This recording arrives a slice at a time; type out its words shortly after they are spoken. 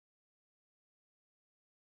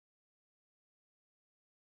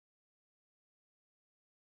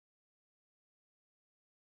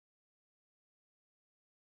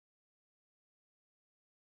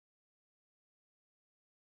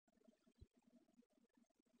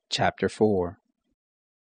Chapter 4.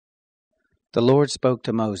 The Lord spoke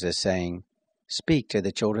to Moses, saying, Speak to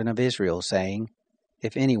the children of Israel, saying,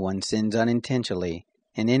 If anyone sins unintentionally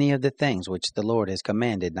in any of the things which the Lord has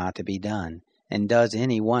commanded not to be done, and does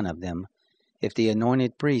any one of them, if the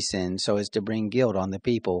anointed priest sins so as to bring guilt on the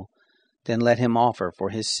people, then let him offer for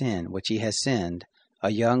his sin which he has sinned a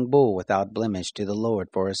young bull without blemish to the Lord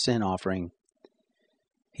for a sin offering.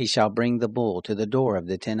 He shall bring the bull to the door of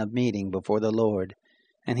the tent of meeting before the Lord,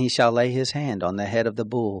 and he shall lay his hand on the head of the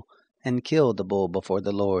bull, and kill the bull before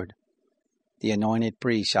the Lord. The anointed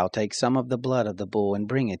priest shall take some of the blood of the bull and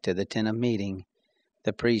bring it to the tent of meeting.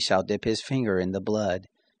 The priest shall dip his finger in the blood,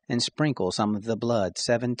 and sprinkle some of the blood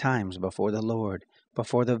 7 times before the Lord,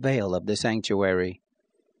 before the veil of the sanctuary.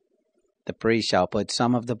 The priest shall put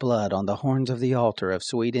some of the blood on the horns of the altar of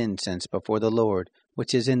sweet incense before the Lord,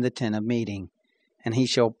 which is in the tent of meeting, and he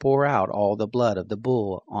shall pour out all the blood of the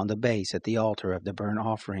bull on the base at the altar of the burnt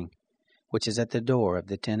offering, which is at the door of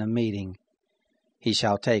the tent of meeting. He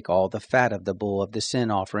shall take all the fat of the bull of the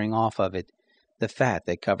sin offering off of it, the fat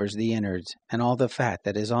that covers the innards, and all the fat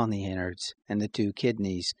that is on the innards, and the 2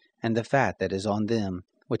 kidneys, and the fat that is on them,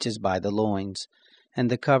 which is by the loins,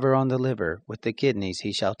 and the cover on the liver, with the kidneys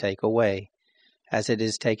he shall take away, as it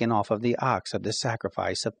is taken off of the ox of the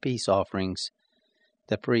sacrifice of peace offerings.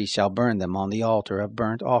 The priest shall burn them on the altar of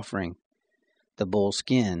burnt offering. The bull's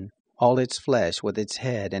skin, all its flesh with its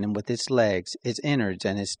head and with its legs, its innards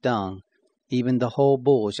and its dung, even the whole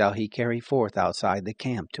bull shall he carry forth outside the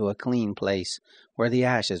camp to a clean place, where the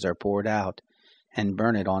ashes are poured out, and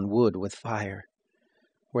burn it on wood with fire.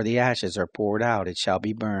 Where the ashes are poured out it shall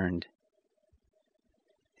be burned.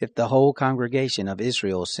 If the whole congregation of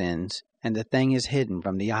Israel sins, and the thing is hidden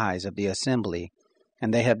from the eyes of the assembly,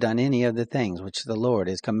 and they have done any of the things which the Lord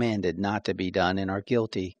has commanded not to be done, and are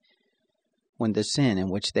guilty, when the sin in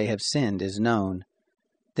which they have sinned is known,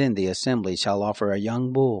 then the assembly shall offer a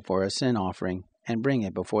young bull for a sin offering, and bring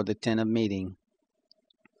it before the tent of meeting.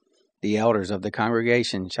 The elders of the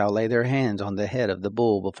congregation shall lay their hands on the head of the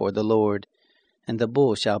bull before the Lord, and the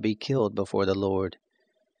bull shall be killed before the Lord.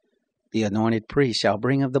 The anointed priest shall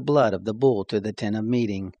bring of the blood of the bull to the tent of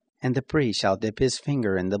meeting, and the priest shall dip his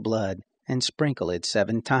finger in the blood, and sprinkle it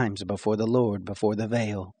 7 times before the Lord before the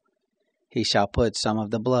veil. He shall put some of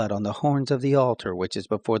the blood on the horns of the altar which is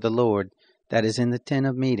before the Lord, that is in the tent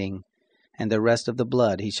of meeting, and the rest of the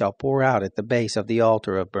blood he shall pour out at the base of the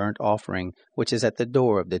altar of burnt offering, which is at the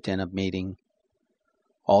door of the tent of meeting.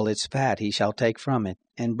 All its fat he shall take from it,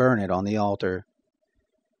 and burn it on the altar.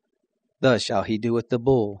 Thus shall he do with the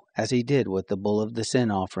bull, as he did with the bull of the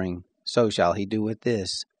sin offering, so shall he do with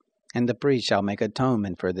this. And the priest shall make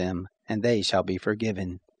atonement for them, and they shall be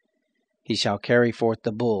forgiven. He shall carry forth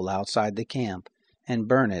the bull outside the camp, and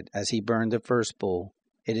burn it as he burned the first bull.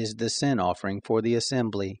 It is the sin offering for the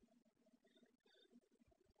assembly.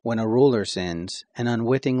 When a ruler sins, and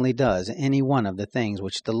unwittingly does any one of the things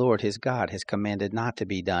which the Lord his God has commanded not to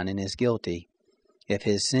be done, and is guilty, if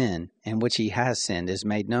his sin, in which he has sinned, is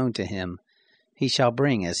made known to him, he shall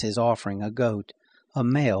bring as his offering a goat, a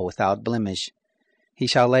male without blemish. He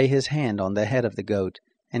shall lay his hand on the head of the goat,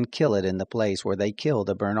 and kill it in the place where they kill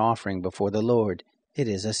the burnt offering before the Lord. It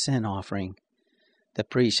is a sin offering. The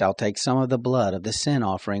priest shall take some of the blood of the sin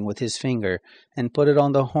offering with his finger, and put it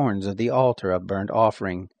on the horns of the altar of burnt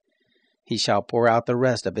offering. He shall pour out the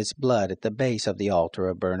rest of its blood at the base of the altar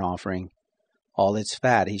of burnt offering. All its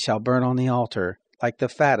fat he shall burn on the altar, like the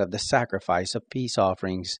fat of the sacrifice of peace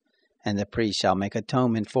offerings, and the priest shall make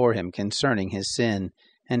atonement for him concerning his sin,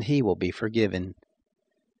 and he will be forgiven.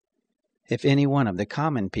 If any one of the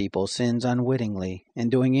common people sins unwittingly, in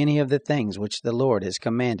doing any of the things which the Lord has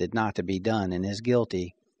commanded not to be done, and is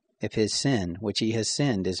guilty, if his sin which he has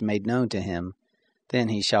sinned is made known to him, then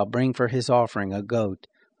he shall bring for his offering a goat,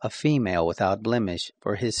 a female without blemish,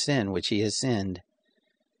 for his sin which he has sinned.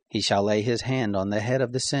 He shall lay his hand on the head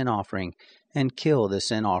of the sin offering, and kill the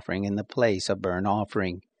sin offering in the place of burnt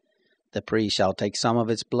offering. The priest shall take some of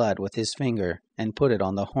its blood with his finger, and put it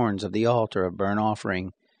on the horns of the altar of burnt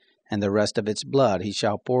offering, and the rest of its blood he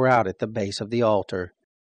shall pour out at the base of the altar.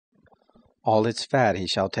 All its fat he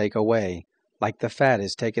shall take away, like the fat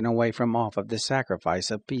is taken away from off of the sacrifice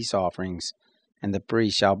of peace offerings, and the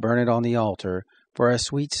priest shall burn it on the altar for a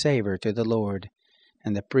sweet savor to the Lord,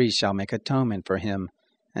 and the priest shall make atonement for him,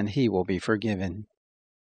 and he will be forgiven.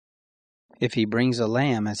 If he brings a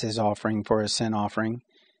lamb as his offering for a sin offering,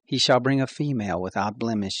 he shall bring a female without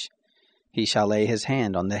blemish. He shall lay his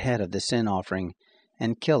hand on the head of the sin offering,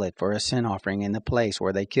 and kill it for a sin offering in the place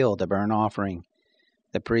where they kill the burnt offering.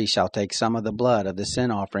 The priest shall take some of the blood of the sin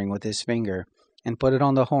offering with his finger, and put it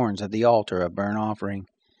on the horns of the altar of burnt offering.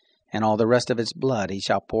 And all the rest of its blood he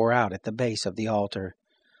shall pour out at the base of the altar.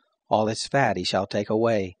 All its fat he shall take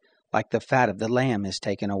away, like the fat of the lamb is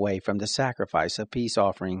taken away from the sacrifice of peace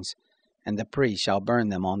offerings. And the priest shall burn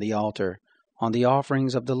them on the altar, on the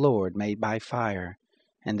offerings of the Lord made by fire.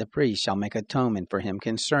 And the priest shall make atonement for him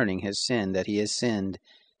concerning his sin that he has sinned,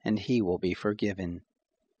 and he will be forgiven.